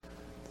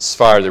As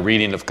far the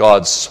reading of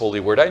God's holy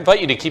word, I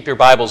invite you to keep your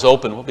Bibles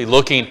open. We'll be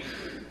looking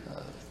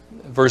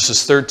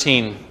verses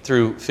 13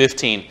 through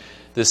 15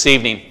 this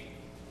evening.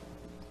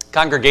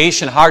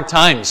 Congregation, hard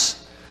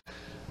times,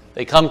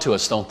 they come to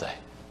us, don't they?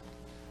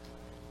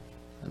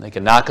 And they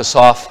can knock us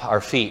off our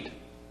feet.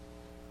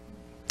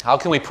 How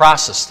can we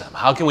process them?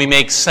 How can we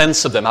make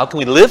sense of them? How can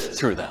we live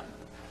through them?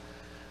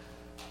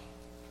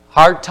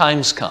 Hard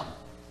times come.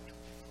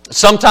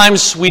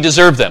 Sometimes we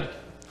deserve them,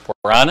 if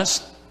we're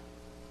honest.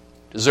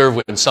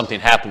 Deserve when something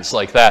happens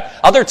like that.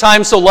 Other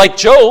times, so like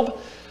Job,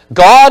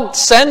 God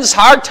sends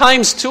hard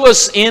times to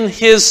us in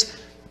His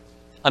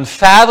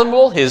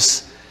unfathomable,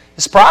 His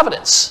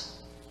providence.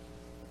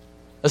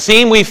 The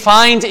theme we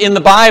find in the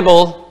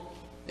Bible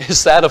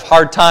is that of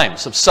hard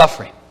times, of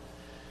suffering.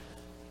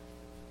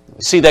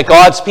 We see that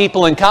God's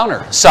people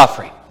encounter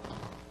suffering.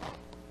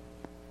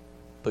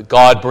 But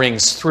God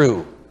brings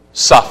through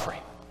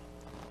suffering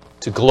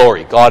to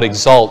glory. God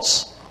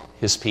exalts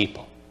His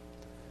people.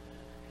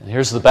 And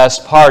here's the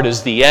best part,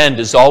 is the end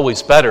is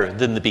always better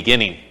than the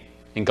beginning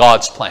in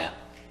God's plan.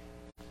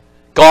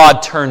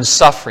 God turns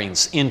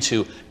sufferings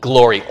into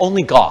glory.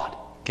 Only God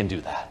can do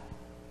that.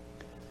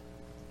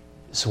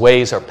 His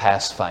ways are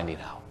past finding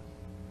out.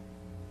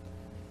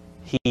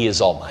 He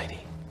is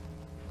almighty.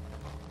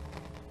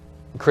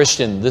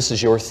 Christian, this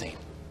is your theme.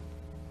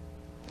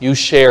 You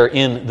share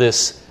in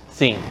this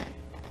theme.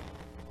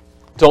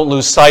 Don't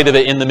lose sight of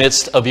it in the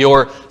midst of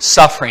your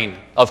suffering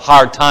of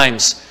hard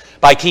times.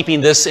 By keeping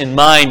this in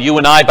mind, you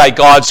and I, by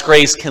God's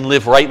grace, can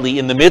live rightly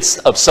in the midst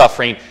of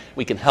suffering.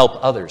 We can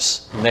help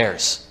others in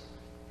theirs.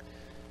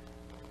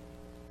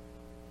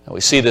 Now,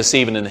 we see this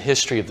even in the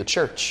history of the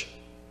church,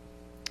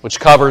 which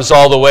covers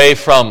all the way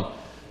from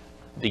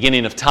the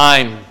beginning of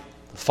time,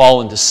 the fall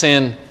into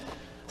sin,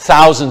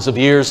 thousands of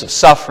years of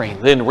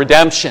suffering, then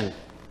redemption.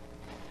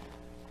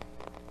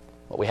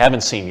 What we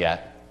haven't seen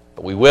yet,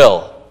 but we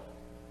will,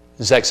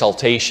 is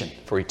exaltation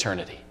for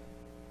eternity.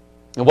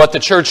 And what the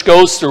church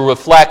goes through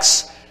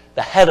reflects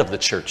the head of the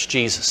church,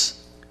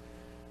 Jesus.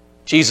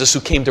 Jesus who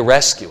came to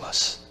rescue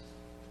us.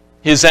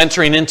 His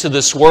entering into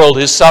this world,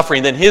 His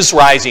suffering, then His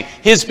rising,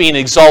 His being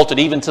exalted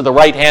even to the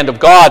right hand of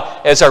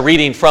God, as our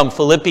reading from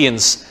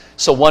Philippians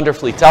so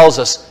wonderfully tells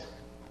us.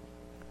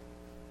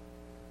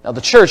 Now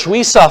the church,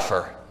 we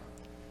suffer.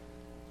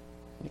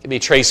 It can be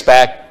traced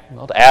back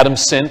to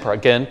Adam's sin,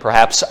 again,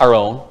 perhaps our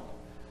own.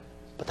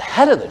 But the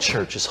head of the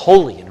church is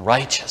holy and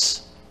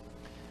righteous.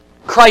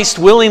 Christ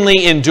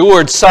willingly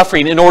endured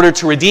suffering in order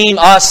to redeem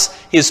us,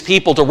 His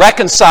people, to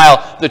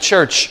reconcile the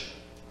church.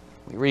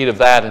 We read of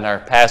that in our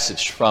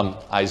passage from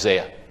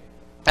Isaiah.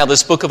 Now,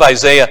 this book of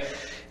Isaiah,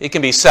 it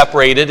can be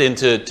separated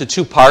into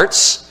two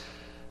parts.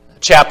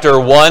 Chapter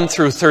 1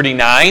 through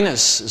 39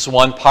 is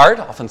one part,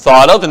 often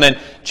thought of, and then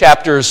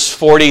chapters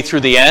 40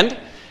 through the end.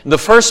 In the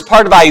first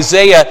part of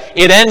Isaiah,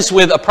 it ends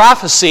with a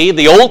prophecy,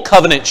 the Old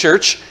Covenant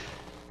church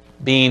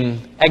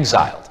being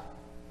exiled.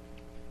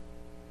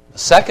 The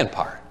second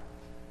part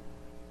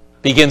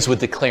begins with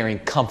declaring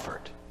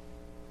comfort.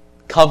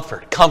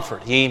 Comfort,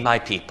 comfort, ye my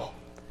people.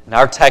 And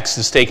our text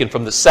is taken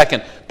from the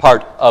second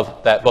part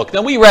of that book.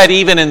 Then we read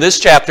even in this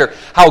chapter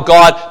how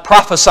God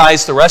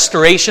prophesies the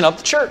restoration of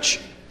the church,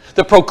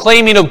 the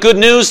proclaiming of good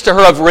news to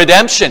her of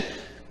redemption.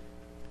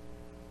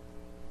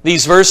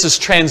 These verses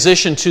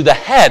transition to the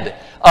head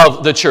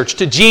of the church,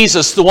 to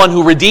Jesus, the one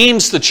who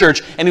redeems the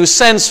church and who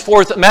sends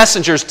forth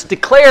messengers to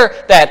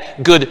declare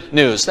that good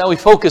news. Now we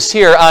focus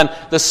here on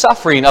the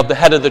suffering of the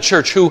head of the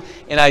church, who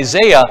in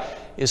Isaiah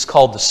is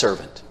called the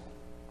servant.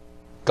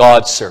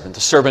 God's servant, the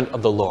servant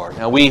of the Lord.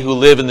 Now we who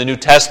live in the New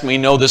Testament, we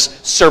know this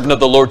servant of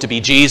the Lord to be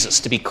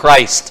Jesus, to be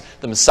Christ,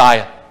 the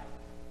Messiah.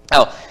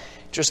 Now,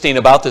 interesting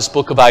about this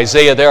book of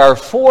Isaiah, there are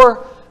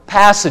 4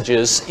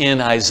 passages in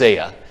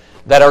Isaiah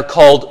that are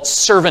called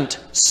servant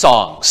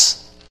songs.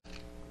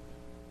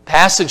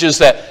 Passages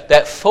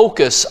that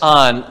focus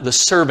on the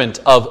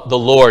servant of the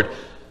Lord,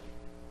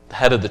 the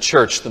head of the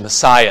church, the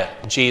Messiah,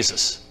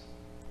 Jesus.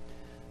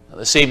 Now,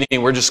 this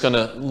evening we're just going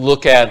to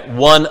look at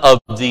one of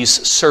these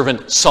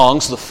servant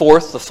songs, the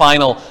 4th, the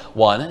final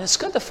one, and it's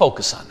good to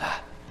focus on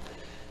that.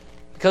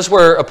 Because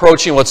we're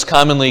approaching what's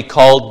commonly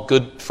called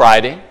Good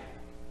Friday,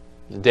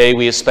 the day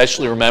we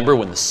especially remember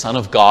when the Son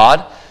of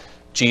God,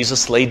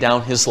 Jesus, laid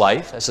down His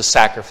life as a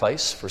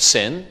sacrifice for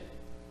sin,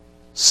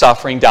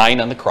 suffering, dying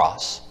on the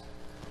cross.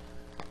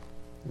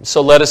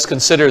 So let us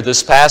consider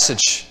this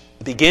passage,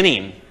 the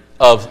beginning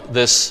of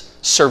this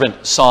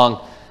servant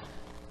song.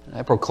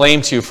 I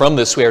proclaim to you from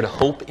this, we are to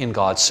hope in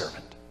God's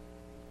servant.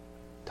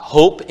 To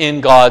hope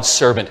in God's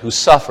servant who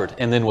suffered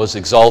and then was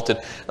exalted.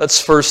 Let's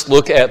first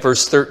look at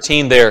verse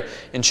 13 there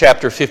in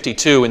chapter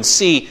 52 and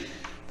see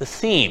the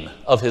theme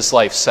of his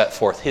life set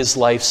forth, his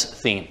life's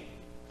theme.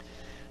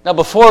 Now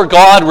before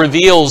God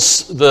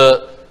reveals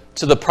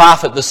to the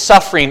prophet the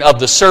suffering of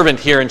the servant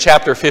here in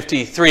chapter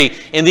 53,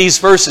 in these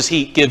verses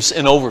he gives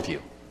an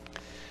overview.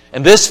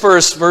 And this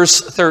verse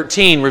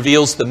 13,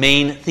 reveals the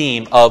main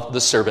theme of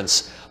the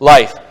servant's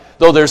life.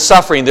 Though there's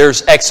suffering,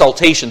 there's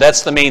exaltation.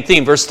 That's the main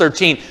theme. Verse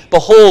 13,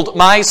 behold,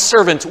 my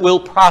servant will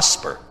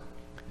prosper.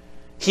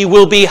 He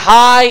will be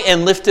high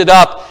and lifted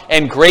up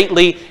and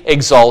greatly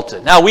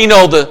exalted. Now we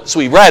know, as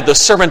we read, the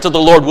servant of the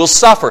Lord will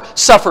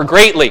suffer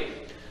greatly.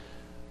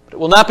 But it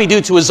will not be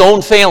due to his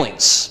own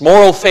failings,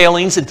 moral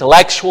failings,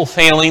 intellectual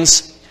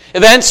failings.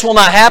 Events will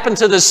not happen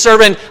to this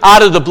servant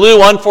out of the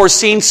blue,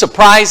 unforeseen,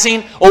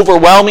 surprising,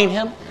 overwhelming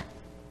him.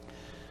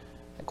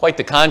 Quite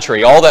the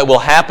contrary, all that will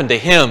happen to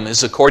him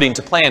is according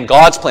to plan,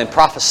 God's plan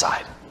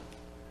prophesied.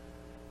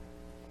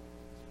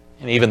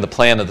 And even the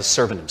plan of the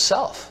servant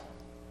himself.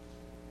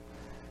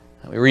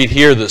 We read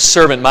here, the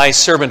servant, my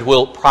servant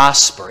will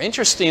prosper.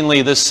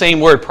 Interestingly, this same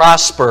word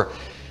prosper,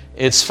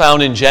 it's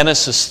found in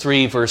Genesis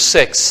 3, verse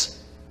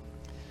 6.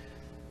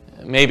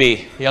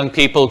 Maybe young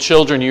people,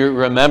 children, you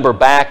remember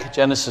back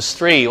Genesis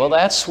 3. Well,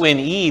 that's when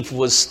Eve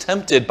was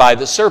tempted by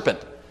the serpent.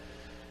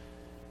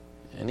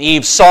 And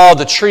Eve saw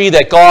the tree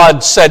that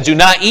God said, do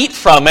not eat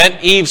from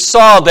it. Eve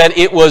saw that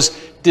it was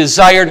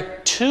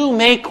desired to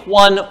make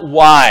one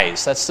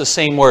wise. That's the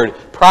same word.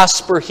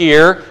 Prosper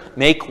here,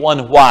 make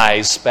one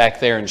wise back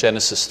there in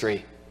Genesis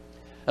 3.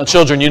 Now,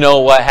 children, you know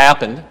what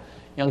happened.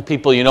 Young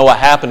people, you know what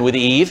happened with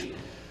Eve.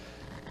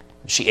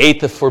 She ate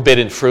the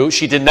forbidden fruit.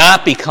 She did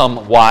not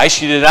become wise.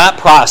 She did not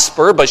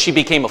prosper, but she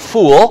became a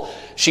fool.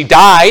 She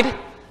died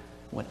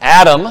when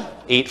Adam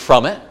ate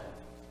from it,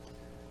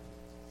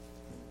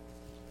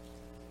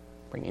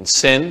 bringing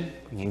sin,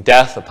 bringing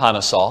death upon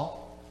us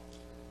all.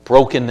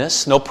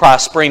 Brokenness, no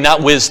prospering,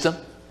 not wisdom.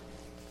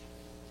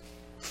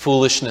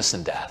 Foolishness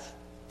and death.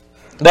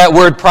 That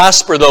word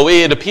prosper, though,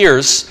 it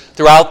appears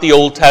throughout the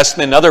Old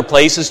Testament and other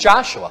places.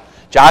 Joshua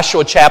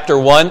chapter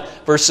 1,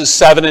 verses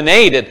 7 and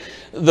 8. And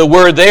the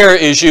word there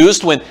is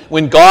used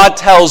when God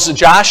tells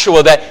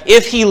Joshua that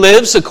if he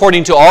lives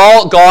according to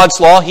all God's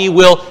law, he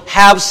will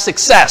have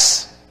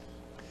success.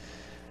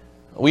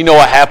 We know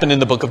what happened in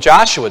the book of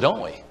Joshua,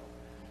 don't we?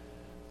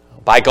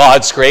 By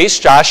God's grace,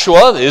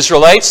 Joshua, the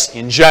Israelites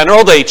in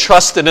general, they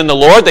trusted in the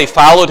Lord, they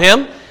followed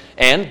him,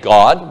 and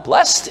God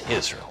blessed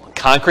Israel,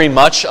 conquering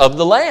much of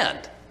the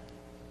land.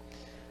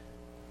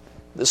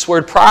 This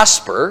word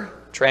prosper,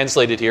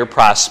 translated here,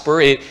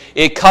 prosper,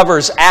 it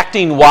covers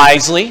acting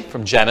wisely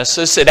from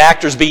Genesis.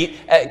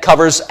 It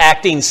covers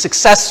acting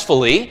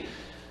successfully.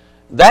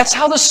 That's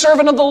how the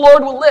servant of the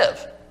Lord will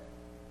live.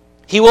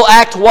 He will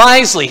act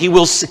wisely. He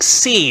will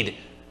succeed.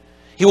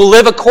 He will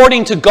live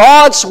according to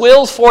God's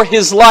will for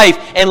his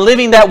life, and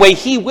living that way,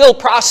 he will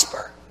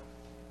prosper.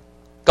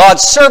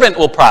 God's servant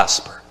will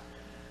prosper.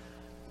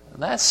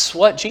 And that's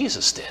what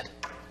Jesus did.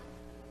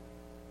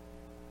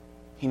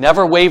 He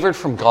never wavered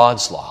from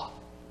God's law.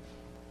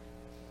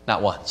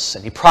 Not once.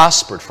 And he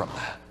prospered from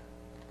that.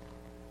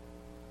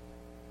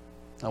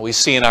 Now we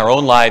see in our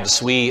own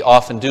lives, we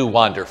often do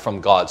wander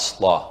from God's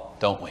law,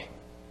 don't we?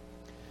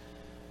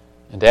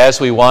 And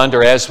as we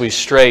wander, as we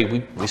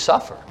stray, we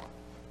suffer.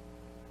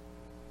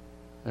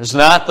 There's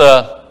not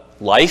the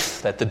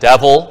life that the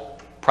devil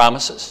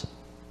promises.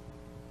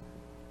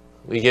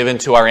 We give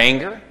into our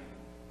anger.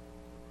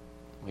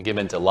 We give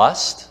into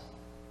lust.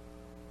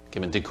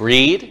 Give into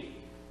greed.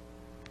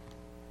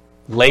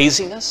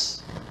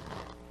 Laziness.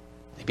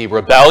 Maybe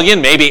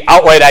rebellion. Maybe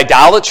outright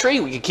idolatry.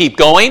 We can keep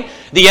going.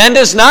 The end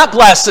is not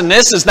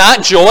blessedness, is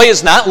not joy,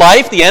 is not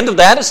life. The end of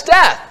that is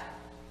death.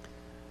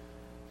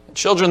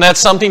 Children, that's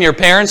something your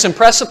parents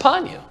impress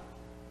upon you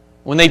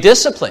when they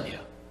discipline you.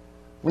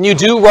 When you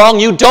do wrong,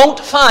 you don't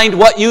find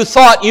what you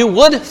thought you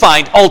would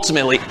find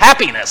ultimately,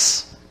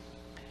 happiness.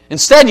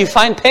 Instead, you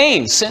find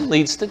pain. Sin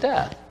leads to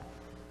death.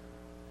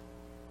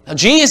 Now,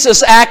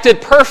 Jesus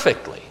acted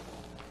perfectly.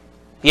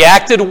 He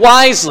acted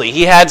wisely.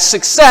 He had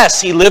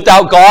success. He lived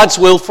out God's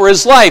will for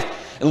his life.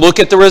 And look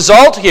at the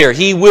result here.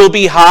 He will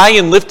be high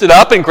and lifted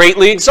up and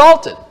greatly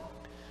exalted.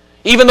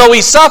 Even though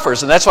he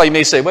suffers. And that's why you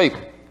may say, wait,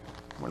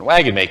 when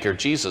wagon maker,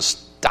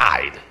 Jesus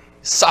died.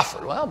 He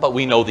suffered. Well, but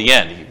we know the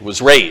end. He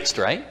was raised,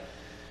 right?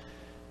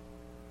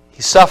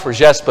 He suffers,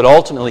 yes, but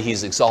ultimately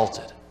he's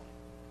exalted.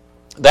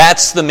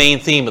 That's the main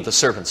theme of the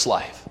servant's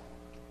life.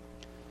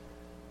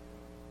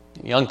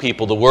 Young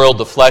people, the world,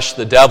 the flesh,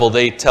 the devil,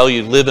 they tell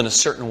you live in a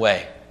certain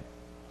way.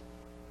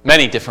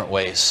 Many different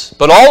ways.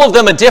 But all of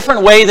them a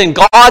different way than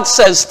God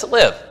says to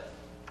live.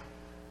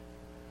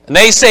 And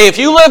they say, if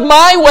you live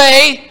my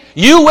way,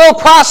 you will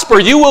prosper.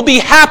 You will be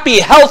happy,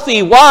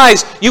 healthy,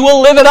 wise. You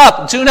will live it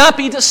up. Do not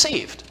be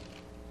deceived.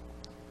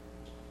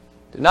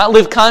 Do not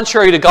live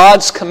contrary to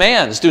God's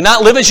commands. Do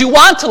not live as you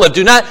want to live.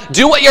 Do not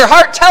do what your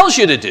heart tells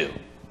you to do.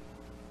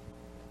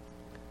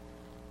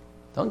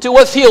 Don't do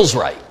what feels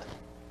right.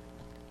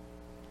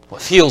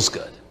 What feels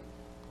good.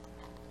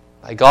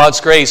 By God's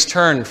grace,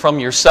 turn from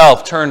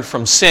yourself. Turn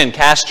from sin.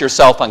 Cast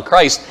yourself on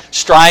Christ.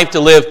 Strive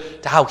to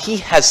live to how he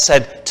has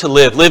said to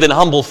live. Live in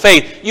humble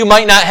faith. You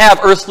might not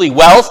have earthly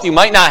wealth. You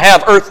might not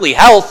have earthly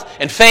health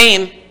and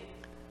fame.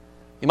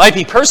 You might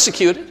be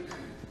persecuted.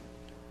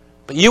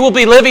 But you will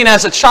be living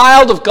as a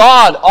child of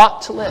God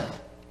ought to live.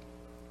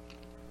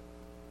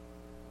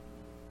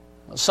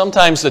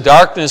 Sometimes the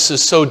darkness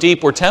is so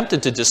deep we're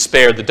tempted to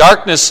despair. The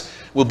darkness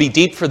will be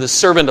deep for the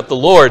servant of the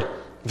Lord,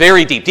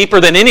 very deep, deeper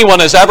than anyone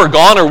has ever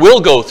gone or will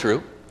go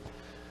through.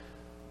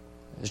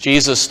 As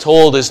Jesus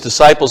told his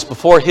disciples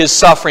before his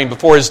suffering,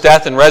 before his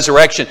death and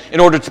resurrection, in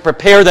order to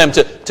prepare them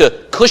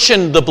to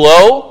cushion the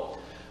blow,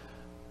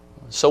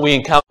 so we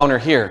encounter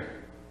here.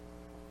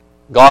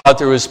 God,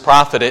 through his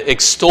prophet,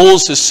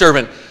 extols his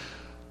servant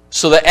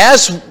so that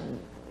as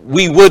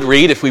we would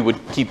read, if we would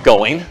keep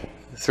going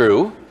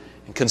through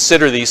and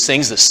consider these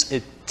things, this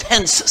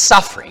intense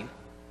suffering,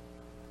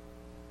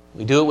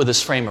 we do it with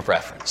this frame of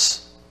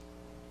reference.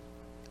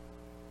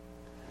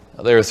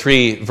 Now, there are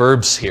three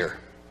verbs here,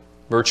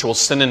 virtual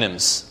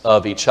synonyms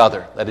of each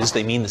other. That is,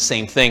 they mean the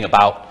same thing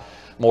about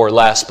more or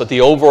less. But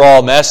the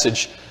overall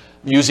message,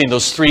 using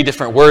those three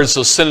different words,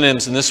 those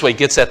synonyms in this way,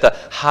 gets at the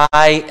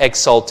high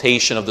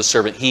exaltation of the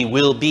servant. He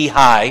will be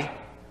high,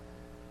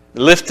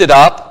 lifted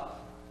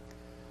up,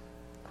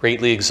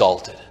 greatly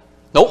exalted.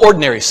 No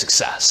ordinary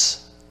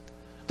success.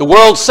 The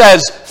world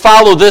says,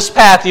 follow this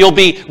path, you'll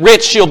be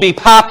rich, you'll be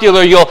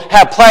popular, you'll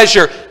have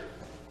pleasure.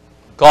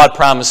 God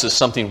promises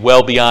something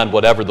well beyond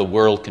whatever the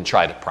world can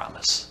try to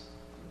promise.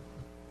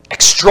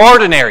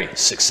 Extraordinary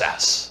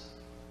success.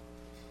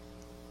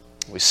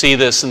 We see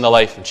this in the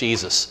life of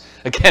Jesus.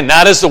 Again,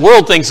 not as the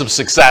world thinks of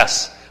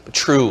success, but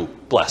true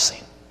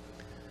blessing.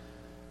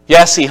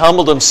 Yes, he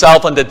humbled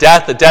himself unto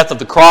death, the death of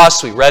the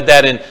cross. We read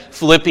that in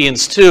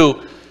Philippians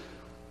 2.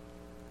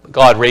 But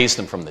God raised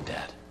him from the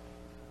dead.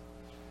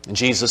 And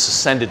Jesus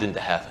ascended into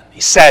heaven. He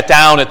sat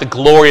down at the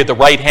glory at the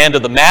right hand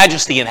of the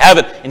majesty in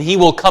heaven, and he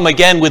will come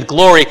again with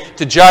glory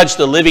to judge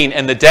the living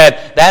and the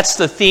dead. That's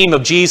the theme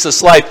of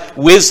Jesus' life.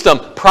 Wisdom,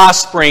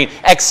 prospering,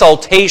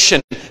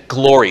 exaltation,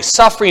 glory.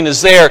 Suffering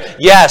is there,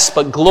 yes,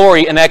 but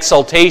glory and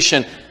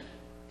exaltation,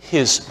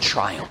 his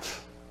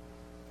triumph.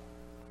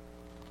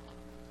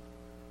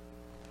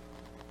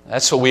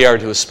 That's what we are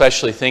to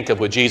especially think of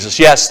with Jesus.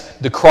 Yes,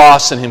 the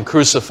cross and him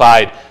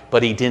crucified,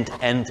 but he didn't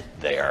end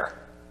there.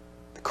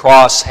 The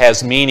cross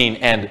has meaning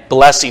and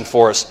blessing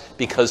for us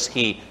because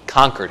he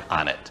conquered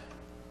on it.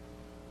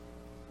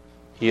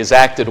 He has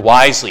acted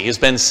wisely. He has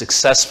been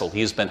successful.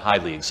 He has been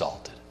highly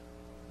exalted.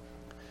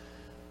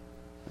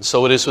 And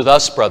so it is with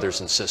us, brothers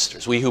and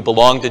sisters. We who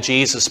belong to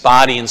Jesus,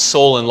 body and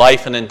soul, in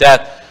life and in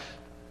death,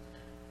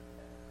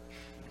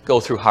 go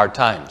through hard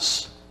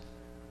times.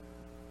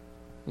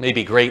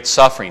 Maybe great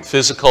suffering,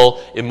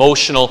 physical,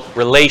 emotional,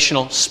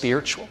 relational,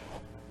 spiritual.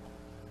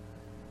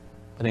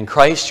 But in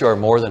Christ you are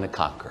more than a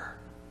conqueror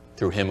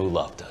through him who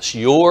loved us.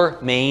 Your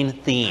main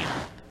theme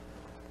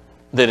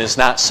then is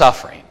not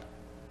suffering,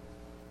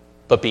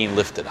 but being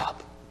lifted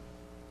up.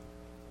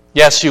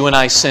 Yes, you and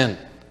I sin.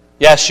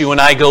 Yes, you and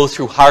I go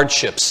through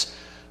hardships.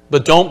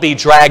 But don't be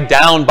dragged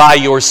down by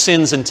your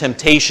sins and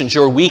temptations,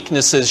 your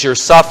weaknesses, your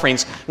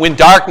sufferings. When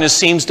darkness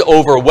seems to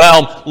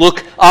overwhelm,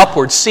 look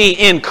upward. See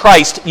in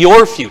Christ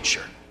your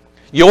future,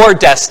 your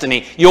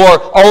destiny,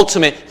 your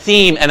ultimate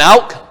theme and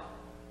outcome.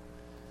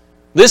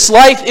 This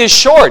life is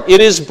short. It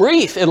is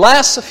brief. It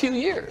lasts a few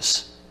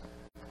years.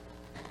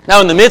 Now,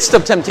 in the midst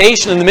of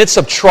temptation, in the midst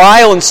of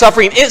trial and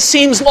suffering, it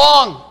seems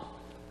long.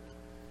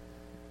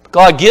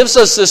 God gives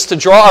us this to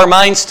draw our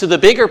minds to the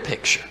bigger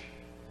picture.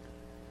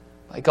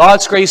 By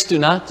God's grace, do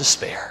not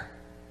despair.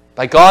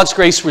 By God's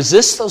grace,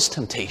 resist those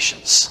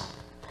temptations.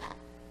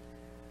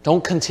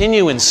 Don't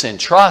continue in sin.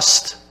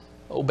 Trust.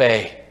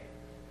 Obey.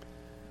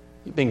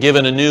 You've been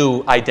given a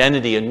new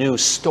identity, a new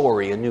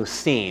story, a new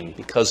theme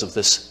because of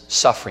this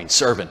suffering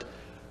servant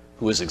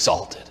who is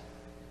exalted.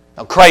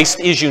 Now, Christ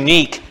is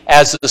unique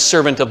as the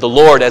servant of the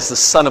Lord, as the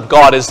Son of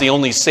God, as the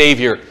only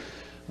Savior.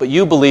 But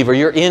you, believer,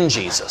 you're in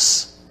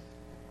Jesus.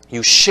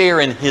 You share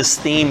in his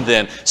theme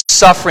then.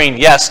 Suffering,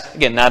 yes,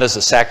 again, not as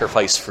a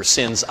sacrifice for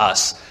sins,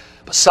 us,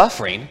 but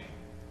suffering,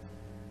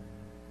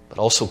 but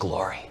also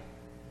glory.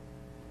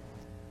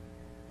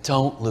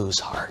 Don't lose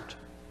heart.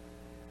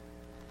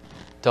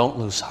 Don't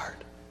lose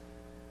heart.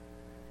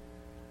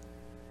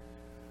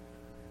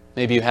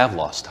 Maybe you have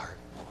lost heart.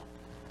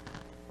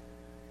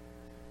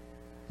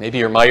 Maybe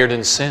you're mired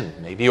in sin.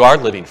 Maybe you are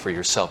living for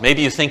yourself.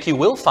 Maybe you think you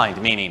will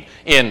find meaning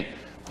in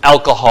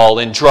alcohol,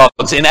 in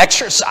drugs, in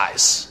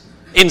exercise,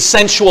 in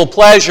sensual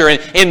pleasure,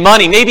 in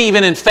money, maybe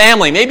even in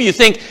family. Maybe you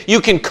think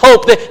you can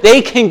cope, that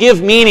they can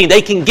give meaning,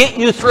 they can get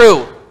you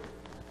through.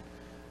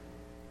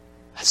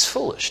 That's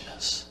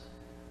foolishness.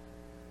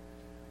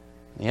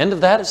 The end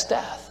of that is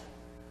death.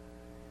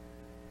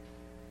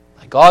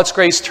 By God's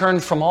grace, turn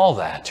from all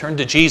that. Turn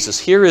to Jesus.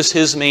 Here is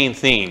his main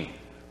theme: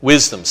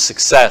 wisdom,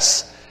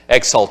 success,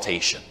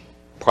 exaltation,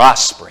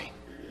 prospering,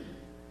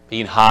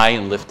 being high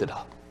and lifted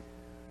up.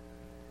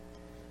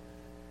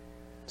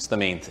 It's the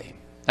main theme.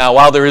 Now,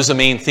 while there is a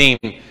main theme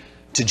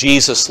to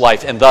Jesus'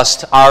 life, and thus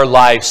to our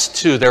lives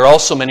too, there are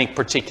also many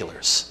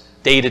particulars,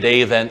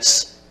 day-to-day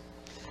events,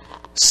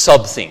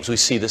 sub-themes. We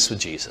see this with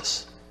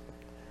Jesus,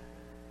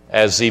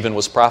 as even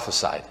was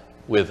prophesied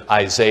with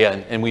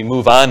Isaiah. And we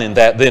move on in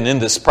that, then in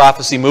this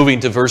prophecy, moving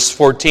to verse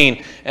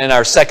 14, and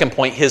our second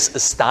point, his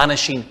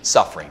astonishing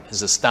suffering.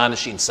 His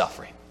astonishing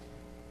suffering.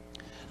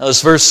 Now,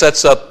 this verse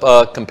sets up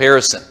a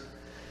comparison,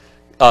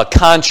 a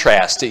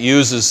contrast. It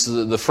uses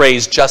the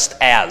phrase just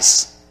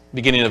as,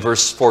 beginning of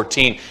verse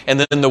 14, and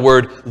then the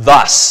word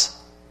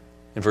thus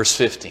in verse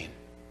 15.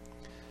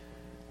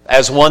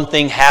 As one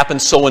thing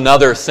happens, so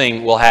another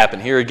thing will happen.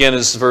 Here again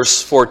is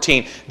verse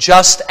 14.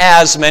 Just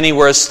as many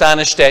were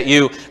astonished at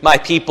you, my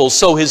people,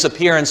 so his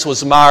appearance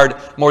was marred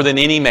more than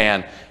any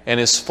man, and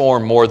his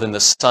form more than the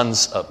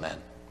sons of men.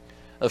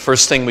 The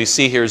first thing we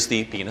see here is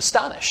the being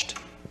astonished.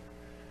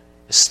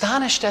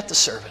 Astonished at the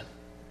servant.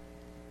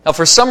 Now,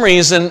 for some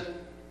reason,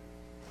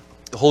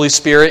 the Holy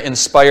Spirit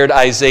inspired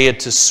Isaiah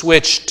to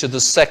switch to the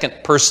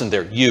second person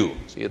there, you.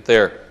 See it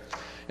there.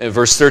 In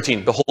verse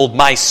 13, behold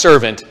my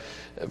servant.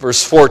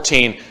 Verse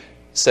 14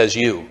 says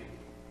you.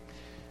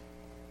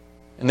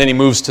 And then he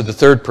moves to the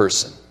third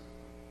person.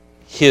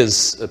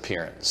 His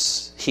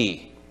appearance.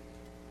 He.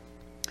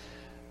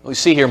 We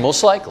see here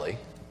most likely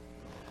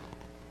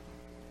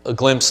a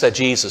glimpse that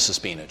Jesus is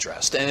being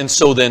addressed. And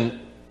so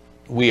then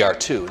we are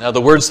too. Now the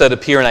words that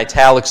appear in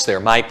italics there,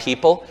 my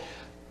people,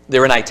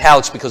 they're in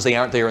italics because they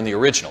aren't there in the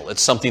original.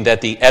 It's something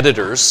that the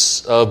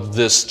editors of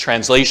this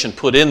translation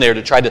put in there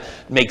to try to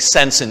make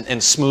sense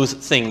and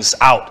smooth things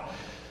out.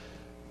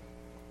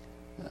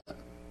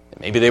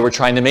 Maybe they were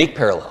trying to make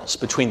parallels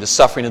between the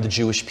suffering of the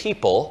Jewish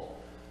people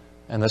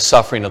and the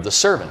suffering of the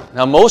servant.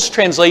 Now, most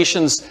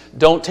translations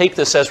don't take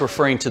this as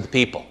referring to the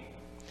people,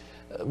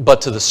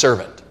 but to the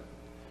servant.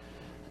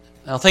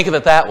 Now, think of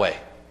it that way.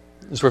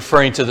 It's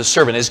referring to the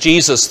servant. As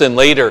Jesus then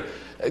later,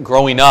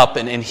 growing up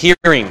and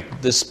hearing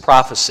this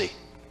prophecy,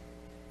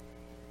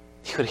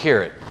 he would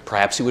hear it.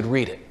 Perhaps he would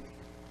read it.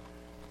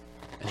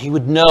 And he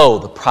would know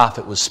the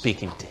prophet was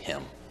speaking to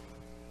him.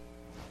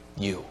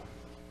 You.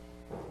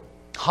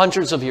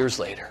 Hundreds of years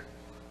later.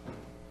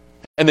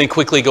 And then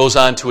quickly goes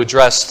on to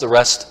address the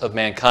rest of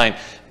mankind.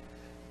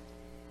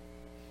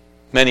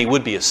 Many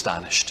would be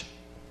astonished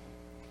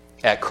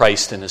at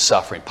Christ and his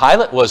suffering.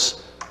 Pilate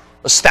was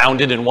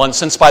astounded in one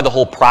sense by the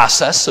whole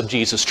process of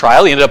Jesus'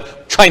 trial. He ended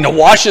up trying to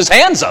wash his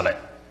hands of it.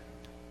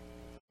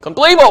 Couldn't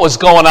believe what was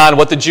going on,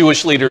 what the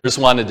Jewish leaders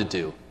wanted to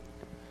do.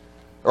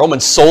 Roman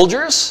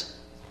soldiers,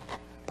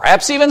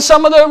 perhaps even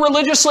some of the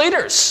religious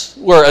leaders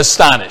were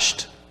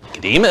astonished.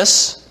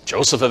 Nicodemus,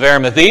 Joseph of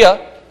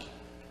Arimathea.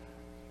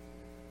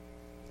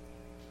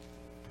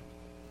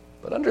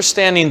 But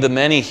understanding the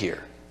many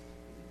here,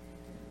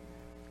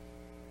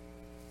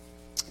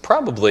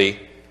 probably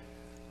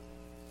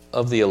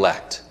of the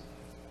elect.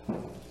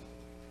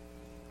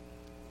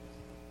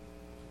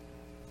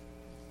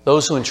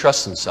 Those who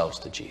entrust themselves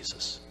to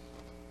Jesus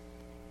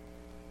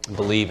and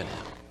believe in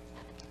him.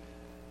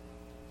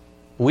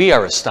 We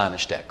are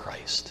astonished at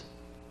Christ.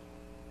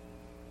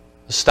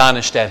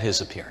 Astonished at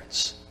his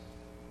appearance.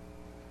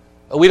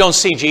 We don't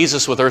see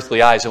Jesus with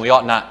earthly eyes, and we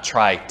ought not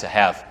try to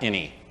have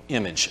any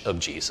image of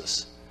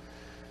Jesus.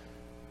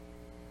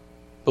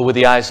 But with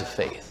the eyes of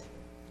faith.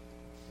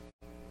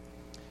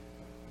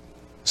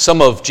 Some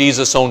of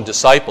Jesus' own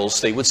disciples,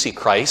 they would see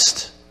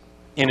Christ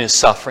in his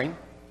suffering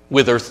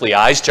with earthly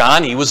eyes.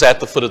 John, he was at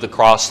the foot of the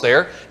cross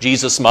there.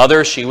 Jesus'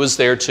 mother, she was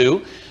there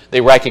too. They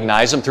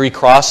recognized him. 3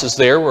 crosses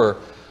there were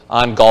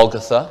on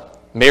Golgotha.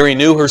 Mary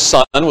knew her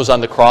son was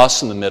on the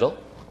cross in the middle.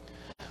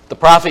 The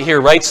prophet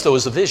here writes, though,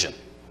 as a vision,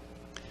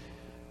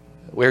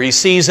 where he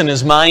sees in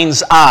his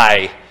mind's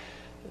eye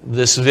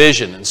this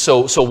vision. And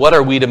so what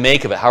are we to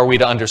make of it? How are we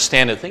to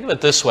understand it? Think of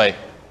it this way,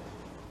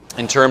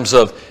 in terms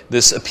of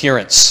this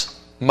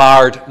appearance,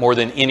 marred more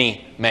than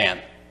any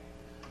man.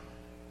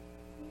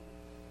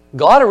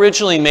 God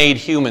originally made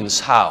humans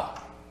how?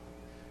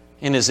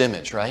 In his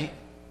image, right?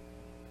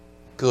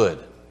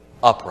 Good,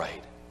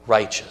 upright,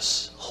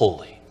 righteous,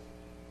 holy.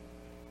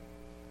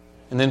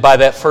 And then by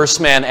that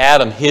first man,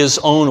 Adam, his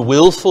own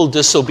willful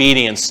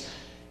disobedience,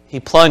 he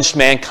plunged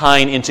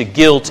mankind into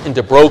guilt,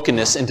 into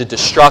brokenness, into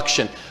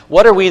destruction.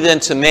 What are we then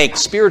to make,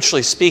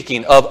 spiritually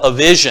speaking, of a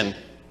vision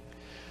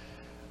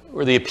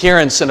where the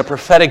appearance in a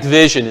prophetic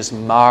vision is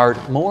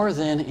marred more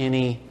than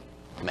any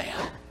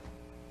man?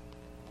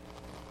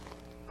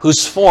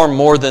 Whose form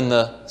more than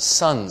the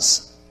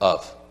sons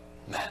of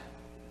men?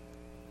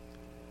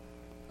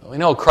 We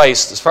know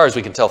Christ, as far as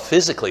we can tell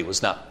physically,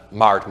 was not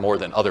marred more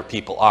than other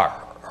people are.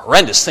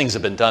 Horrendous things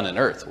have been done on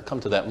earth. We'll come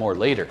to that more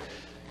later.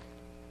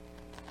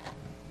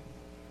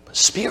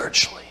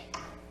 Spiritually,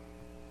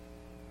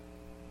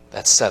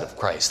 that's said of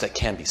Christ. That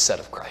can be said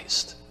of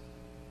Christ.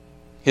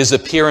 His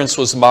appearance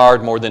was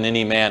marred more than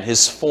any man.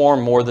 His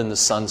form more than the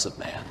sons of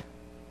man.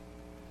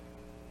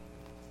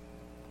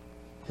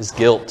 His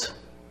guilt.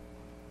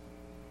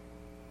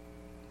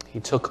 He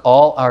took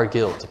all our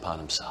guilt upon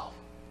himself.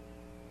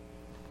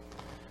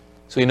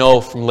 So we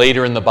know from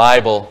later in the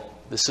Bible,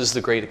 this is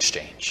the great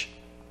exchange.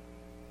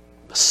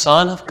 The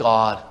Son of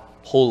God,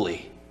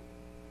 holy,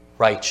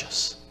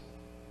 righteous,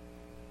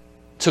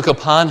 took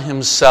upon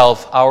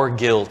himself our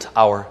guilt,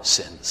 our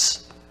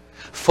sins.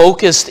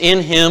 Focused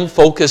in him,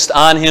 focused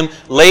on him,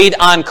 laid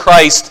on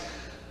Christ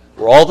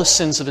were all the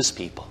sins of his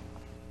people.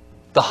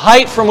 The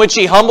height from which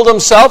he humbled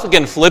himself,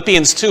 again,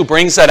 Philippians 2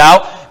 brings that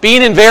out,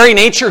 being in very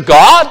nature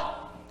God.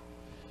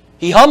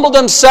 He humbled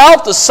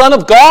himself, the Son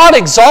of God,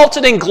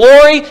 exalted in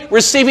glory,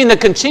 receiving the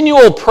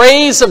continual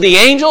praise of the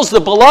angels,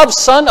 the beloved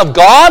Son of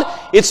God.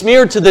 It's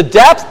mirrored to the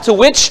depth to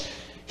which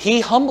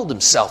he humbled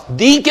himself,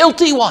 the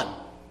guilty one.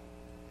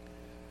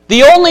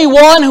 The only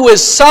one who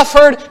has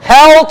suffered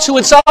hell to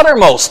its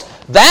uttermost.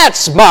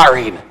 That's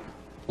marring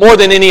more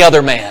than any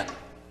other man.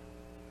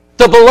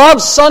 The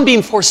beloved Son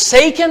being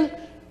forsaken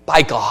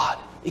by God.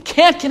 It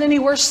can't get any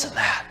worse than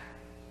that.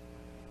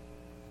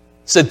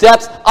 It's a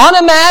depth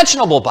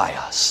unimaginable by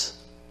us.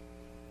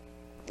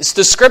 This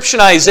description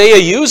Isaiah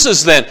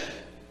uses then,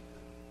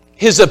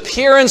 his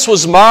appearance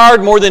was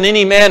marred more than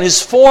any man,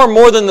 his form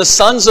more than the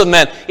sons of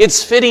men.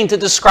 It's fitting to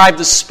describe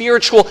the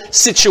spiritual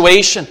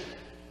situation.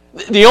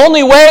 The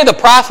only way the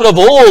prophet of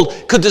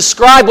old could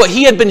describe what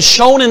he had been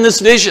shown in this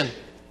vision.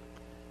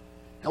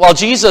 And while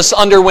Jesus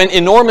underwent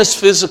enormous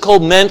physical,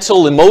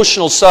 mental,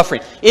 emotional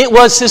suffering, it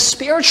was his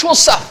spiritual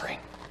suffering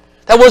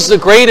that was the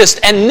greatest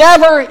and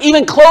never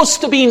even close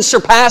to being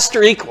surpassed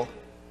or equal.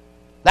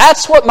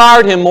 That's what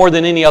marred him more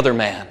than any other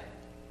man.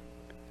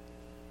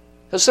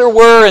 Because there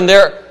were and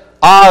there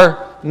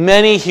are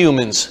many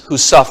humans who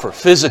suffer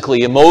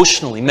physically,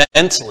 emotionally,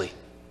 mentally.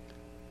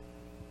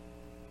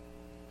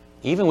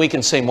 Even we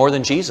can say more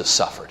than Jesus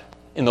suffered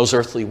in those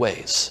earthly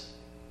ways.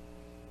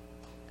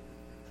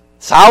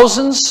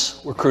 Thousands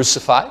were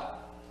crucified.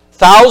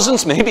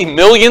 Thousands, maybe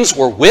millions,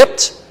 were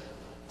whipped.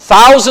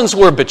 Thousands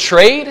were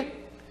betrayed.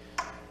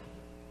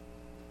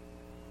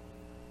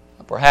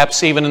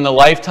 Perhaps even in the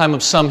lifetime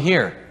of some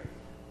here,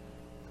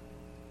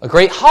 a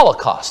great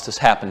Holocaust has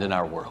happened in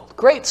our world.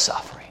 Great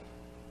suffering.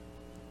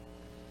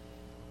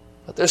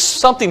 But there's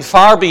something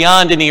far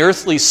beyond any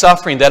earthly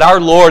suffering that our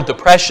Lord, the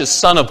precious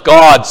Son of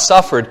God,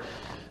 suffered.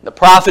 The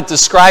prophet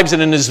describes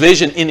it in his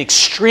vision in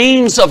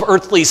extremes of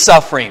earthly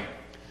suffering.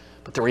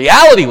 But the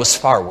reality was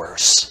far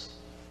worse.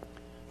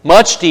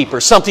 Much deeper.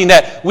 Something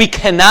that we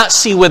cannot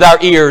see with our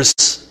ears.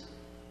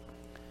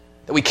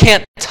 That we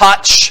can't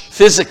touch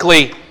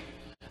physically.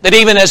 That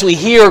even as we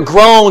hear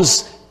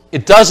groans,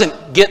 it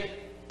doesn't get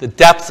the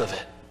depth of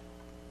it.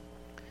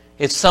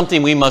 It's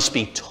something we must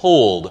be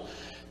told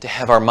to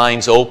have our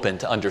minds open,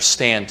 to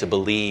understand, to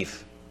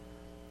believe.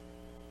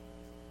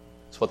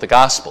 It's what the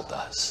gospel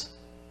does.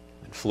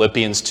 In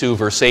Philippians 2,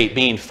 verse 8,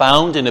 being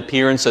found in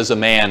appearance as a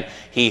man,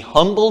 he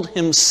humbled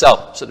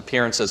himself. It's an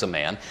appearance as a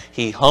man.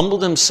 He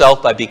humbled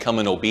himself by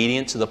becoming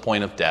obedient to the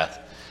point of death,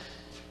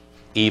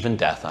 even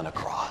death on a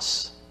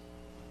cross.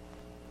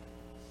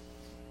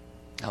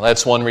 Now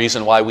that's one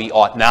reason why we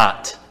ought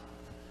not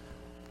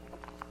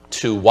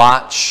to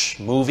watch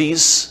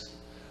movies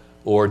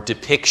or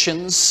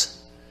depictions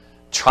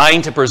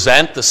trying to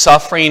present the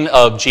suffering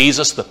of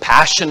Jesus, the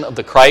passion of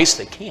the Christ.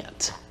 They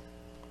can't.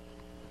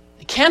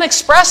 They can't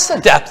express the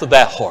depth of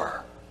that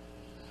horror.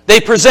 They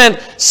present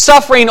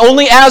suffering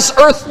only as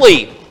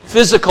earthly,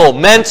 physical,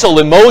 mental,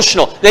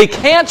 emotional. They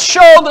can't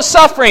show the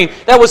suffering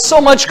that was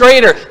so much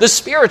greater, the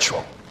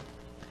spiritual.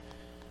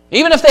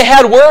 Even if they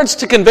had words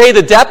to convey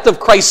the depth of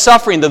Christ's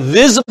suffering, the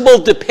visible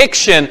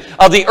depiction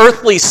of the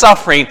earthly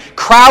suffering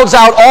crowds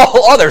out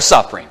all other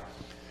suffering.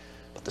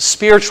 But the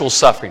spiritual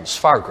suffering is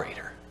far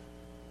greater.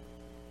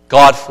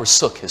 God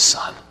forsook his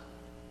Son.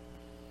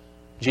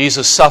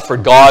 Jesus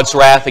suffered God's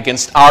wrath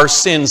against our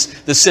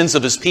sins, the sins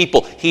of his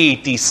people. He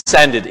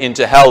descended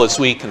into hell, as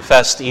we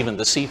confessed even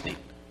this evening.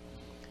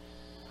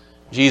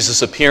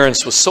 Jesus'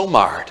 appearance was so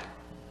marred,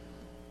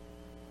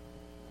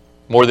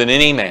 more than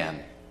any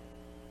man.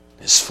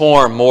 His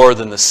form more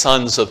than the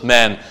sons of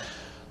men,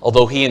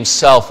 although he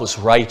himself was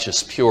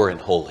righteous, pure, and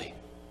holy.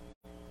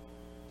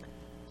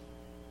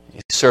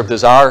 He served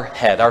as our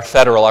head, our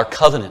federal, our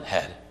covenant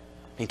head.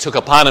 He took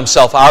upon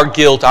himself our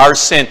guilt, our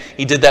sin.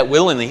 He did that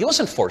willingly. He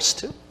wasn't forced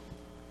to.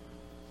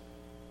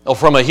 Oh,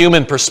 from a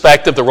human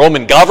perspective, the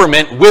Roman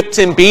government whipped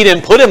him, beat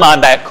him, put him on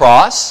that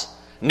cross,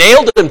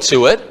 nailed him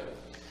to it.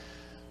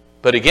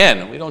 But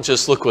again, we don't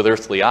just look with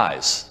earthly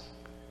eyes.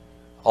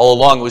 All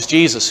along it was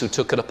Jesus who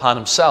took it upon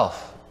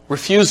himself.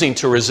 Refusing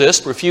to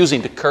resist,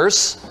 refusing to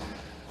curse,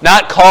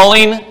 not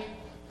calling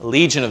a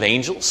legion of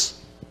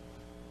angels.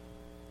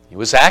 He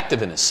was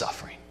active in his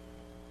suffering.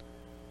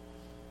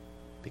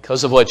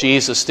 Because of what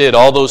Jesus did,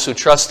 all those who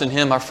trust in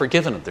him are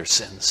forgiven of their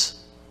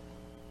sins.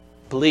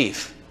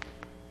 Believe.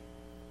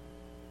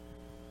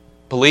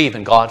 Believe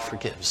and God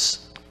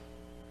forgives.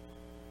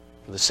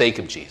 For the sake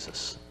of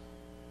Jesus.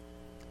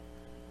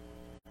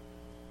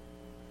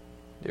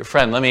 Dear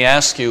friend, let me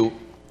ask you,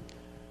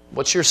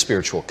 what's your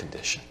spiritual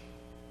condition?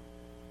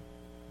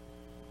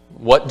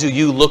 What do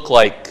you look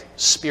like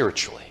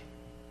spiritually?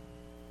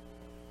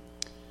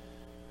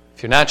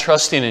 If you're not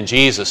trusting in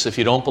Jesus, if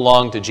you don't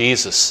belong to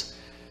Jesus,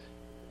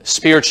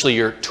 spiritually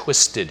you're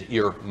twisted,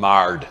 you're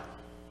marred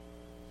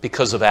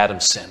because of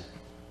Adam's sin,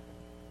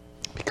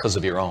 because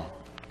of your own.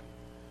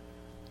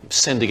 You've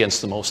sinned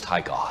against the Most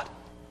High God.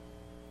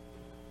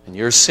 And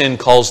your sin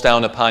calls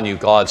down upon you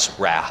God's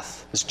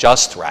wrath, His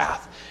just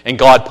wrath. And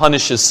God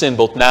punishes sin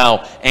both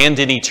now and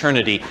in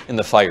eternity in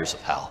the fires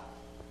of hell.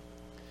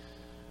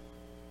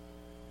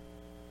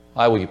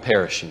 Why will you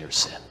perish in your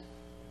sin?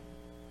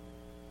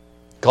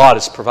 God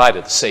has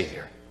provided the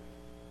Savior.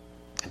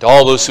 And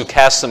all those who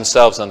cast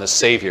themselves on the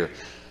Savior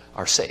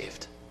are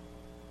saved.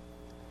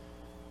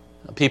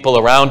 People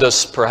around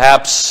us,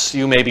 perhaps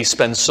you maybe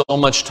spend so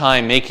much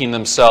time making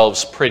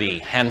themselves pretty,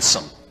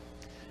 handsome,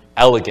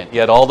 elegant,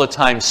 yet all the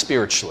time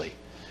spiritually,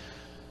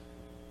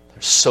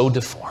 they're so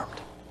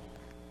deformed.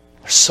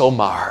 They're so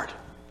marred.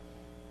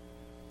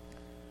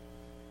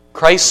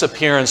 Christ's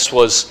appearance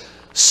was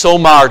so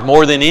marred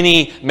more than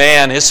any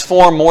man, his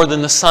form more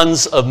than the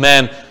sons of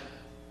men,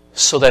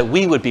 so that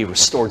we would be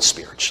restored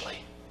spiritually,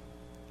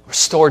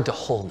 restored to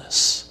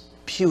wholeness,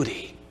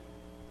 beauty,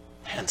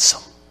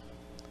 handsome.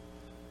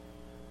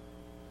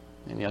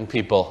 And young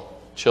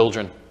people,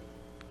 children,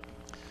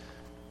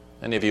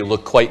 many of you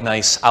look quite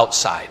nice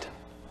outside,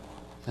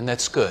 and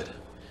that's good.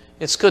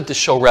 It's good to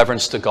show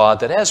reverence to God,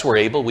 that as we're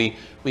able, we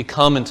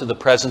come into the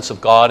presence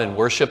of God and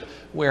worship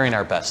wearing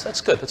our best.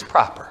 That's good. That's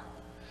proper.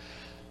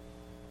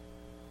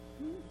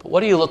 But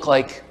what do you look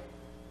like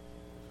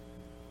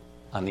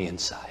on the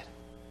inside?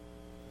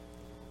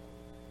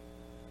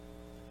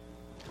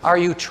 Are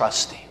you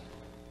trusting?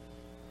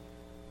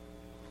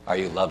 Are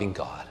you loving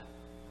God?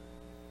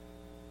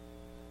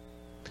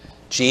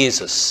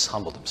 Jesus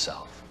humbled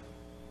himself,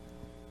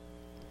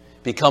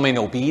 becoming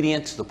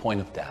obedient to the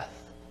point of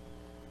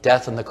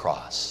death on the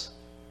cross.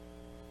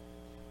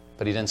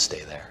 But he didn't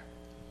stay there.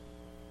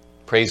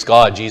 Praise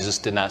God, Jesus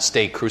did not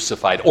stay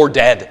crucified or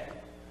dead.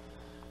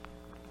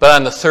 But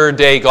on the third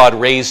day, God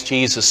raised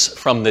Jesus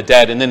from the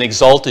dead and then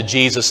exalted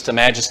Jesus to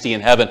majesty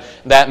in heaven.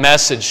 That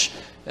message,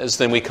 as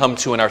then we come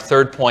to in our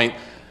third point,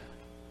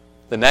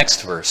 the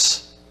next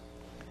verse,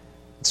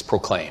 it's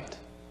proclaimed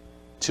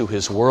to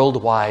his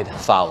worldwide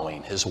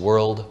following. His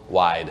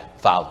worldwide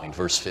following.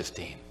 Verse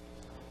 15.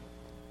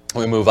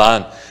 We move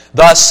on.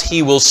 Thus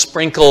he will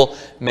sprinkle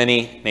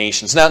many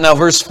nations. Now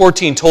verse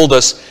 14 told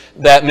us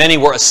that many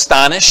were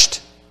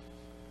astonished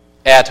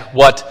at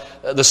what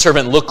the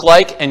servant looked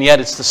like, and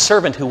yet it's the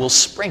servant who will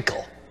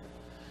sprinkle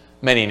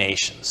many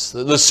nations.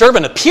 The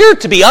servant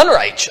appeared to be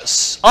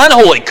unrighteous,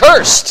 unholy,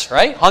 cursed,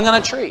 right? Hung on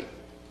a tree.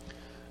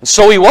 And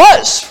so he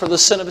was for the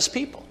sin of his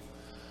people.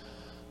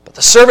 But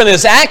the servant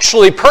is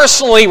actually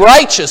personally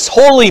righteous,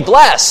 wholly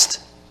blessed.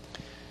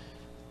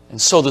 And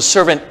so the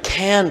servant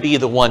can be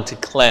the one to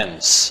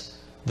cleanse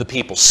the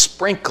people,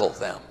 sprinkle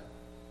them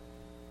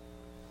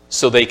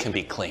so they can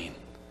be clean.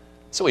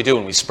 That's what we do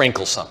when we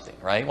sprinkle something,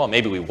 right? Well,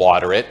 maybe we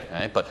water it,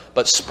 right?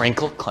 But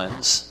sprinkle,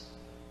 cleanse.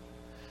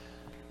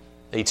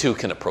 They too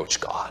can approach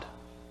God.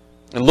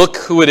 And look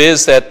who it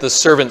is that the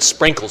servant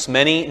sprinkles,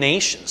 many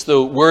nations.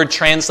 The word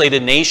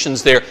translated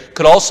nations there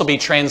could also be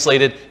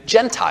translated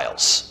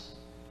Gentiles.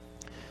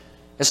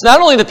 It's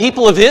not only the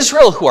people of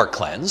Israel who are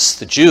cleansed,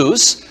 the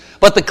Jews,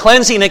 but the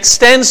cleansing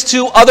extends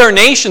to other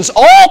nations,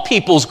 all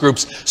peoples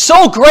groups.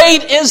 So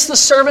great is the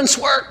servant's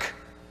work.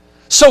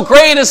 So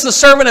great is the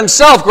servant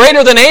himself,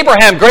 greater than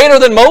Abraham, greater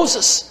than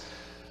Moses.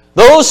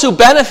 Those who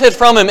benefit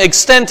from him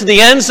extend to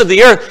the ends of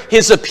the earth.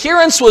 His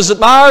appearance was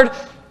marred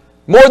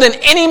more than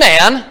any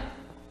man,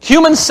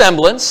 human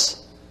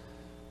semblance.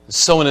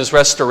 So in his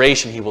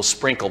restoration, he will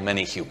sprinkle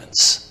many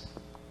humans.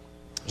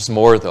 There's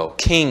more, though.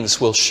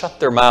 Kings will shut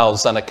their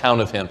mouths on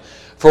account of him.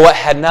 For what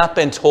had not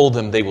been told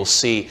them, they will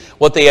see.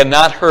 What they had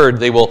not heard,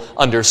 they will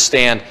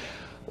understand.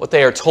 What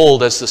they are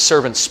told as the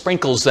servant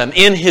sprinkles them,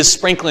 in his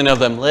sprinkling of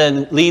them,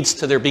 leads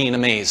to their being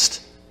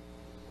amazed.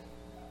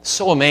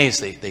 So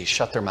amazed, they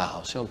shut their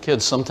mouths. You know,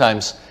 kids,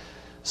 sometimes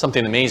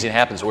something amazing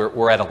happens.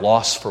 We're at a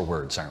loss for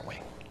words, aren't we?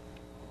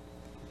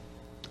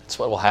 That's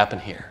what will happen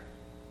here.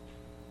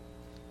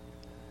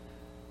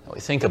 Now, we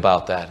think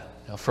about that.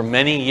 You know, for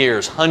many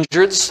years,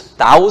 hundreds,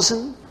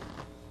 thousands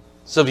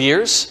of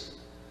years,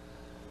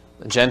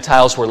 the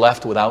Gentiles were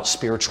left without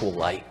spiritual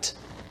light.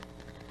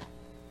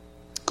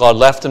 God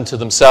left them to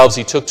themselves.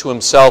 He took to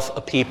himself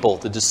a people,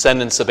 the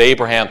descendants of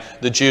Abraham,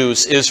 the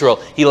Jews, Israel.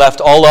 He left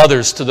all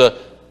others to the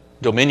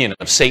dominion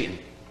of Satan,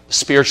 the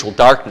spiritual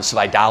darkness of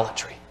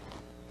idolatry.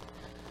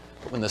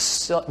 But when the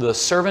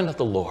servant of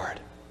the Lord,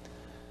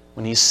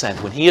 when he's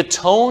sent, when he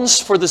atones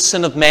for the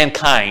sin of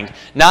mankind,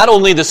 not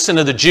only the sin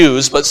of the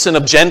Jews, but sin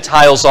of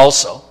Gentiles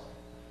also,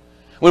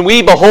 when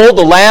we behold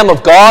the Lamb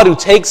of God who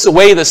takes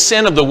away the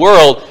sin of the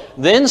world,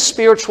 then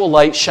spiritual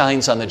light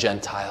shines on the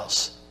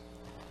Gentiles.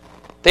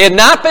 They had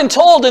not been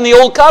told in the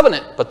Old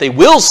Covenant, but they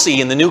will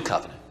see in the New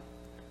Covenant.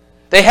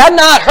 They had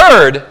not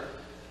heard,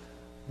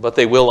 but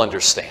they will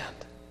understand.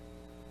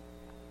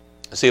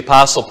 As the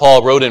Apostle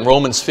Paul wrote in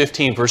Romans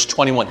 15, verse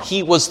 21,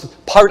 he was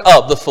part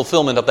of the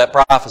fulfillment of that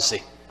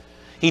prophecy.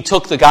 He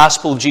took the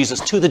gospel of Jesus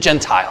to the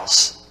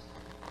Gentiles,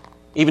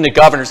 even the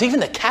governors, even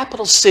the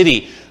capital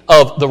city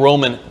of the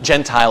Roman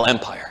Gentile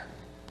Empire.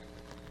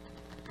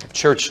 If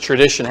church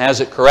tradition has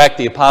it correct,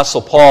 the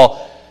Apostle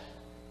Paul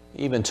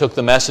even took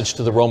the message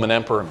to the Roman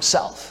emperor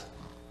himself.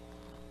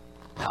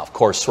 Now, of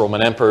course, the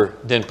Roman emperor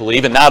didn't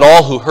believe, and not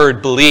all who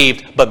heard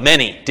believed, but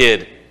many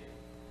did.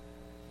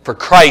 For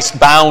Christ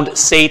bound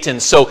Satan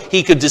so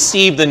he could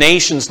deceive the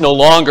nations no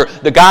longer.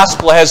 The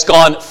gospel has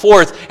gone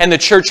forth, and the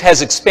church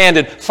has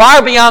expanded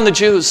far beyond the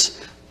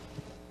Jews.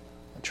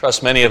 I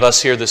trust many of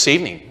us here this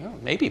evening,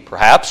 maybe,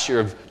 perhaps, you're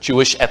of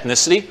Jewish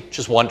ethnicity, which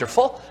is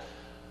wonderful.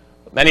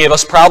 But many of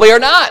us probably are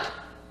not.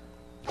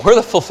 We're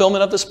the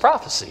fulfillment of this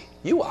prophecy.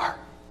 You are.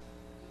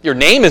 Your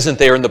name isn't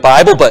there in the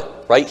Bible,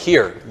 but right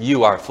here,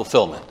 you are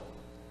fulfillment.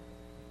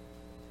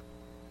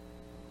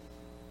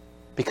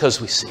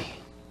 Because we see.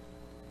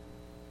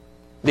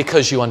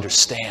 Because you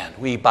understand.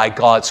 We, by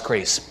God's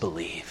grace,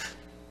 believe.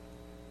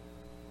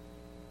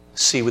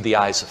 See with the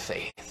eyes of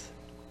faith.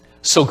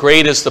 So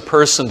great is the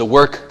person, the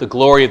work, the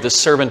glory of the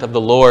servant of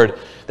the Lord,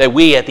 that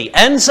we, at the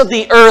ends of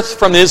the earth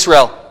from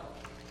Israel,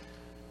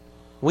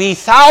 we,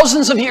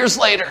 thousands of years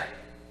later,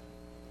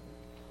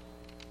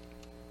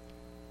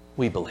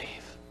 we believe.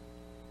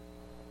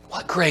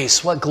 What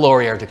grace, what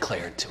glory are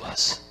declared to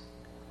us.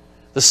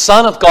 The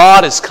Son of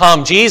God has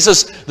come.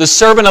 Jesus, the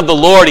servant of the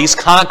Lord, He's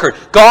conquered.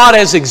 God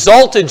has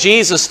exalted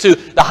Jesus to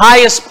the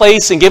highest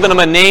place and given Him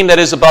a name that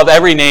is above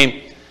every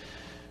name.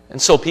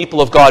 And so,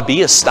 people of God,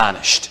 be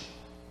astonished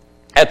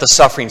at the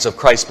sufferings of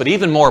Christ, but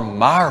even more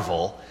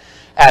marvel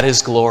at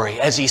His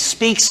glory as He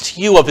speaks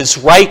to you of His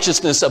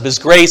righteousness, of His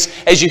grace,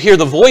 as you hear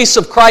the voice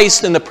of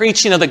Christ in the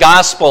preaching of the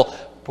gospel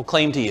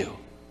proclaimed to you.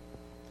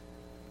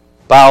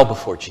 Bow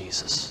before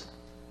Jesus.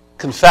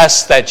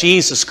 Confess that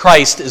Jesus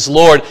Christ is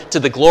Lord to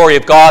the glory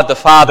of God the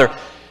Father.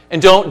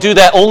 And don't do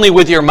that only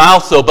with your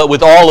mouth, though, but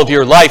with all of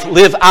your life.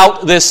 Live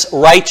out this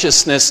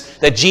righteousness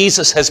that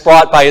Jesus has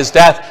brought by His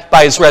death,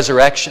 by His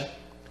resurrection.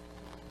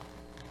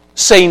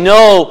 Say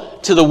no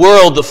to the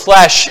world, the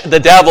flesh, the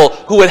devil,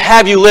 who would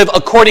have you live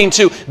according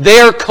to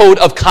their code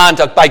of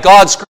conduct. By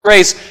God's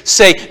grace,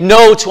 say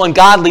no to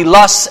ungodly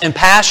lusts and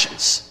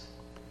passions.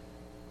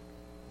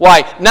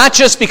 Why? Not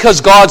just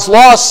because God's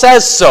law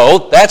says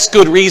so, that's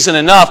good reason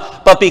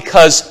enough, but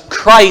because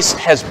Christ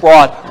has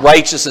brought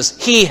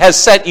righteousness. He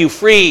has set you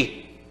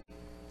free.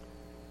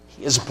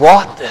 He has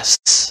brought this,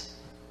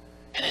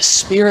 and His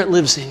Spirit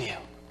lives in you.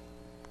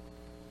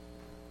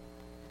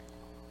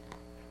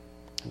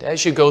 And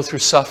as you go through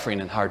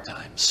suffering and hard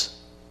times,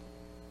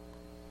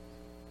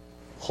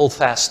 hold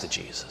fast to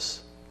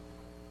Jesus.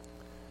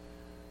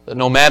 That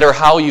no matter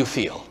how you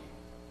feel,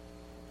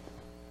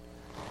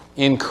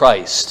 in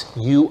Christ,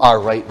 you are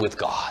right with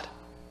God.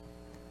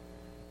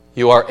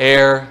 You are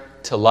heir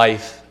to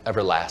life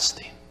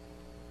everlasting.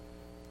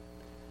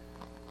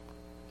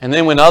 And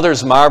then when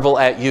others marvel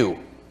at you,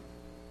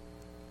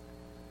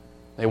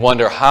 they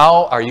wonder,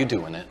 how are you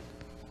doing it?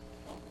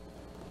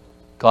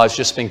 God's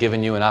just been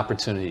giving you an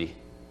opportunity.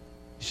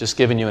 He's just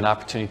given you an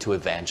opportunity to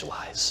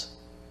evangelize.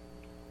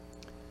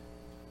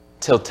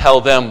 To tell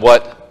them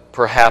what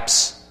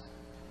perhaps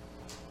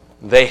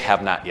they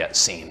have not yet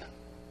seen.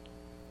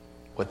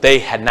 What they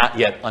had not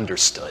yet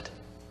understood.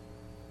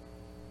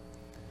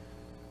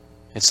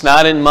 It's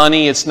not in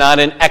money, it's not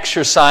in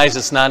exercise,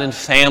 it's not in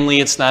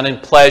family, it's not in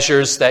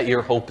pleasures that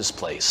your hope is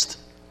placed.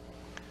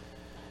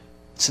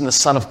 It's in the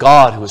Son of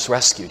God who has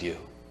rescued you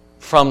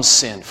from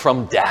sin,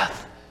 from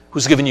death,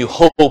 who's given you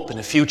hope and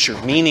a future,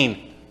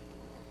 meaning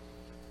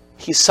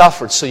He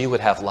suffered so you would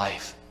have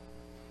life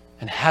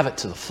and have it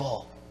to the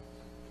full.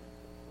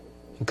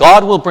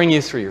 God will bring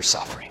you through your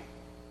suffering.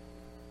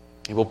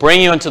 He will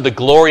bring you into the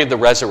glory of the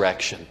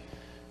resurrection.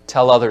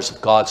 Tell others of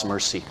God's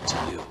mercy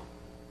to you.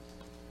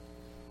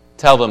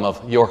 Tell them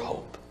of your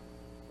hope.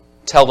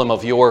 Tell them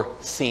of your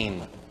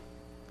theme.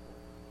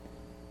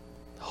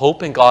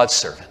 Hope in God's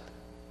servant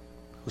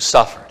who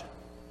suffered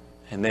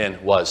and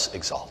then was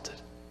exalted.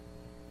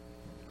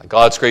 By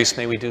God's grace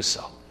may we do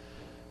so.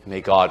 And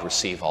may God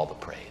receive all the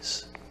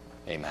praise.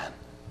 Amen.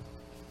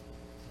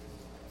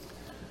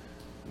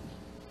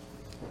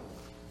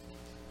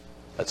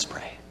 Let's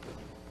pray.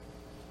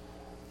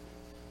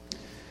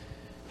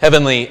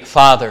 Heavenly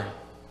Father,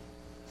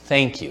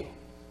 thank you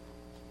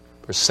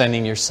for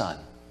sending your Son.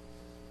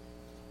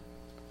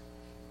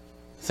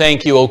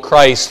 Thank you, O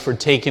Christ, for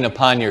taking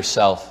upon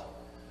yourself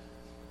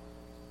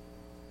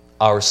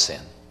our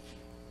sin.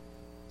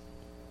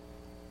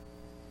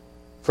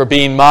 For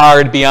being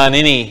marred beyond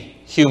any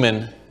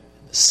human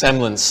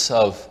semblance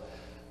of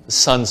the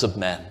sons of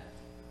men.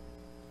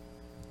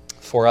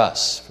 For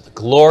us, for the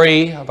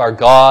glory of our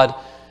God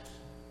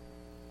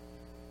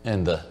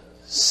and the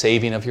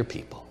saving of your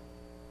people.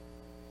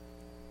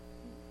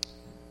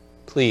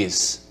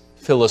 Please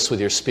fill us with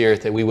your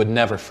Spirit that we would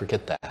never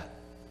forget that.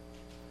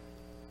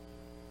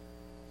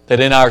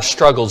 That in our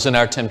struggles, in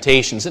our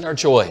temptations, in our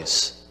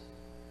joys,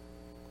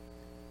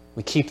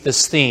 we keep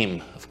this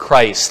theme of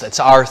Christ, that's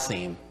our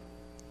theme,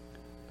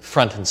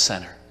 front and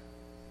center.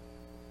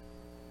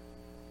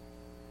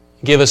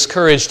 Give us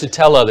courage to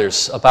tell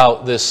others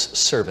about this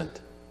servant.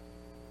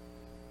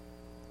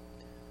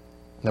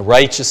 And the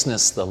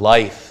righteousness, the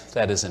life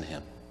that is in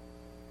Him.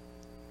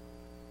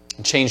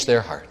 And change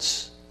their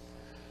hearts.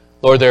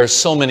 Lord, there are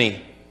so many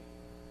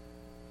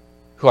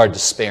who are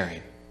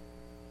despairing.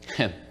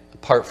 And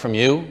apart from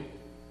you,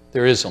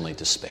 there is only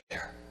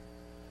despair.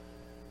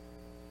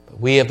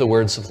 But we have the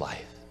words of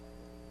life.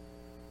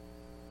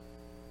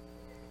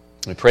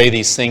 We pray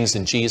these things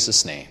in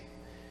Jesus' name.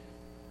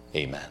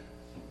 Amen.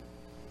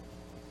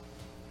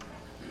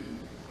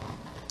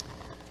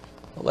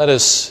 Let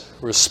us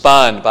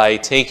respond by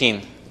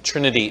taking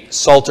Trinity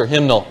Psalter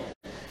Hymnal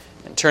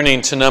and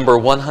turning to number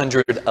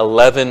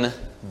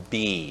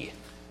 111B.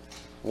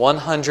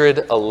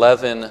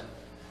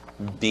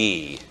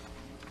 111B.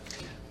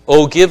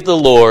 Oh, give the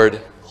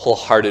Lord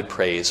wholehearted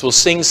praise. We'll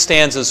sing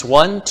stanzas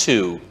 1,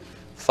 2,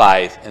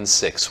 5, and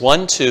 6.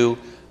 1, 2,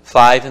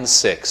 5, and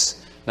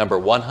 6, number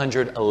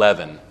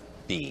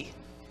 111b.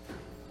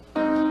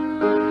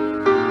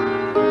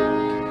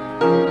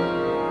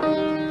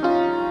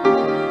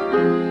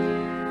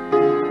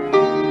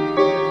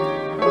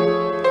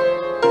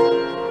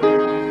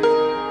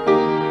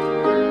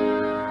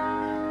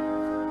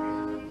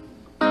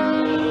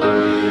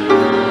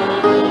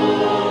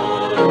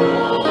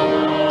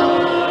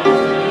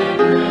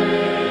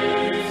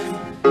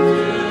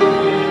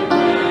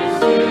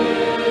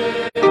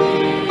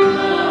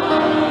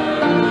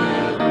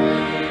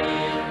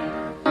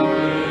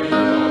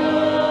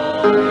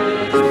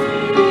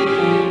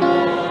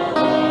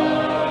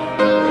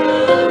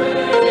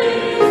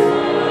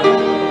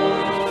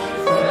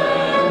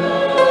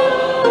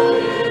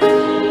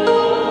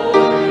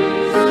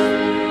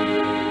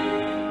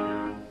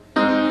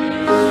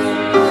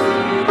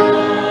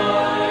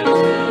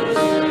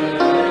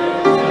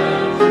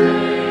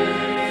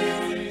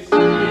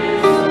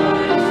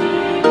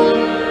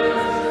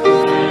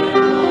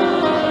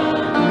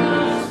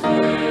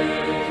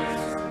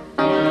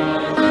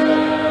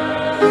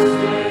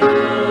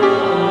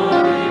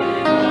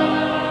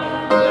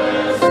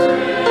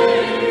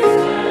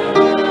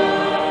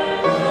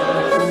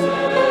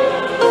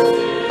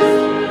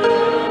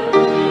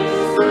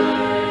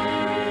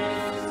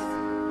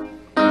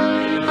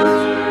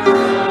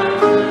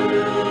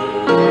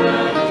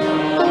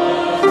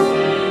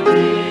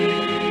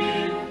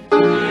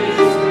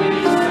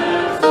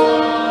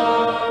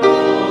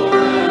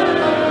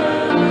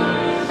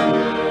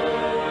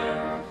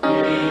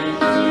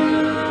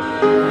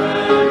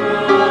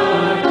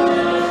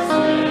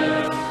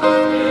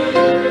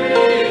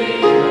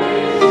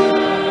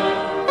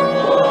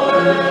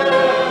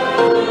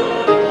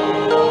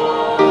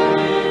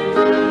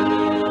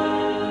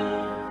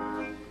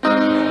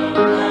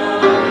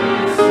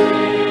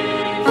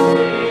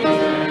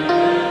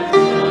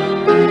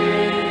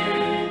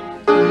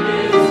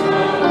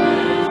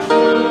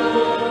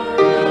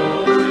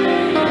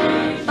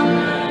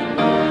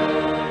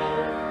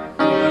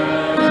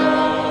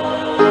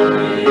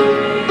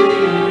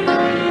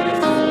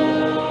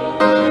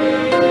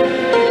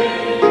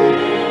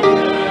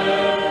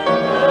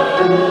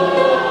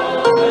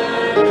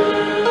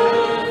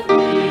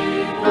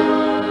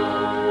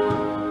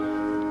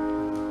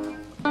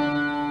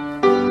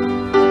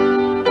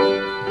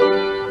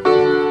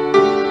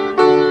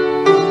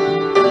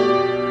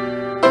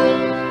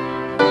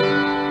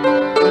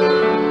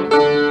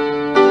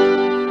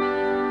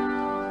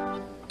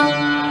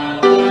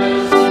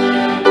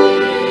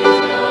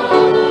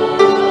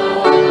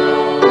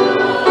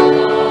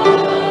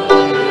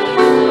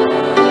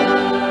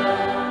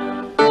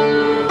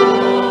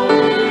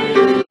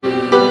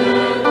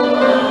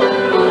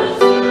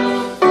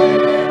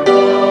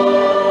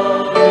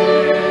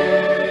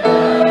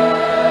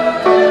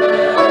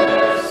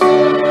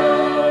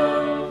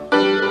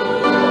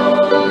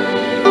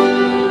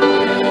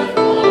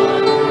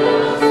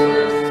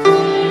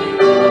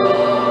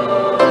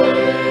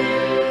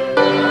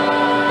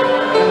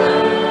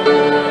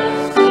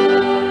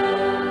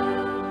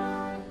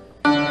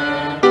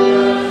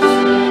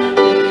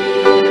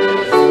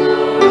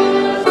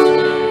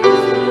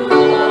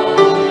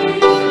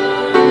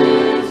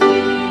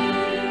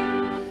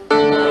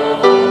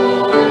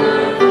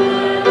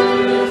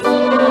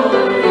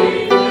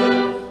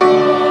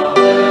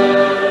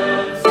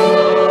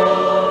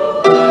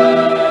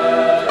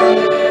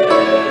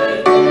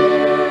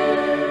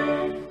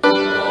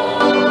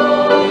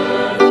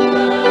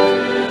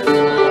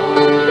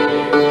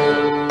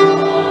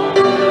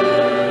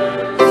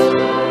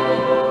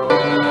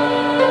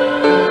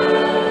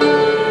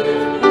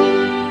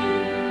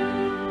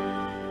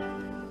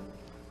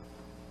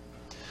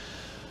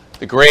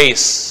 The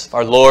grace of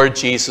our Lord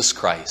Jesus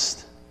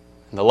Christ,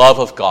 and the love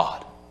of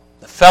God,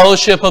 the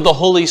fellowship of the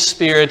Holy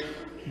Spirit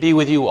be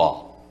with you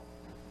all.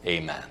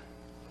 Amen.